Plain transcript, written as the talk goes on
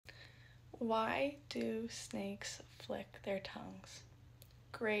Why do snakes flick their tongues?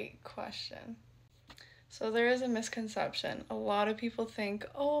 Great question. So there is a misconception. A lot of people think,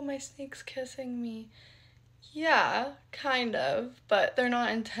 oh, my snake's kissing me. Yeah, kind of, but they're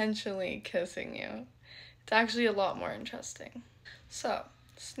not intentionally kissing you. It's actually a lot more interesting. So,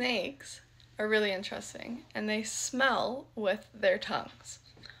 snakes are really interesting, and they smell with their tongues.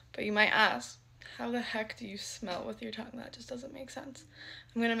 But you might ask, how the heck do you smell with your tongue? That just doesn't make sense.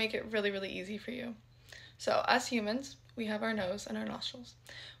 I'm gonna make it really, really easy for you. So as humans, we have our nose and our nostrils.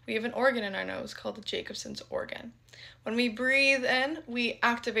 We have an organ in our nose called the Jacobson's organ. When we breathe in, we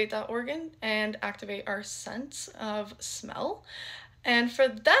activate that organ and activate our sense of smell. And for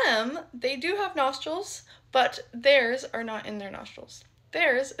them, they do have nostrils, but theirs are not in their nostrils.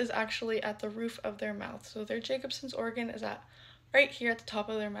 Theirs is actually at the roof of their mouth. So their Jacobson's organ is at right here at the top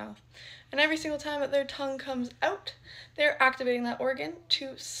of their mouth. And every single time that their tongue comes out, they're activating that organ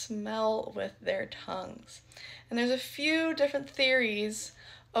to smell with their tongues. And there's a few different theories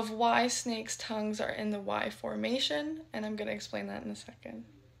of why snakes' tongues are in the Y formation, and I'm going to explain that in a second.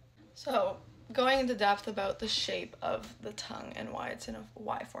 So, going into depth about the shape of the tongue and why it's in a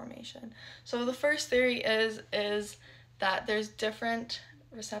Y formation. So the first theory is that there's different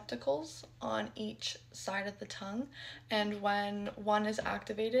receptacles on each side of the tongue, and when one is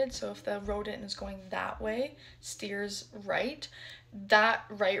activated, so if the rodent is going that way, steers right, that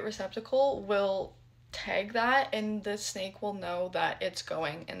right receptacle will tag that, and the snake will know that it's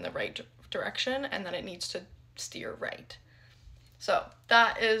going in the right direction and that it needs to steer right. So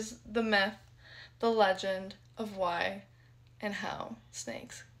that is the myth, the legend of why and how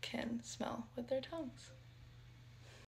snakes can smell with their tongues.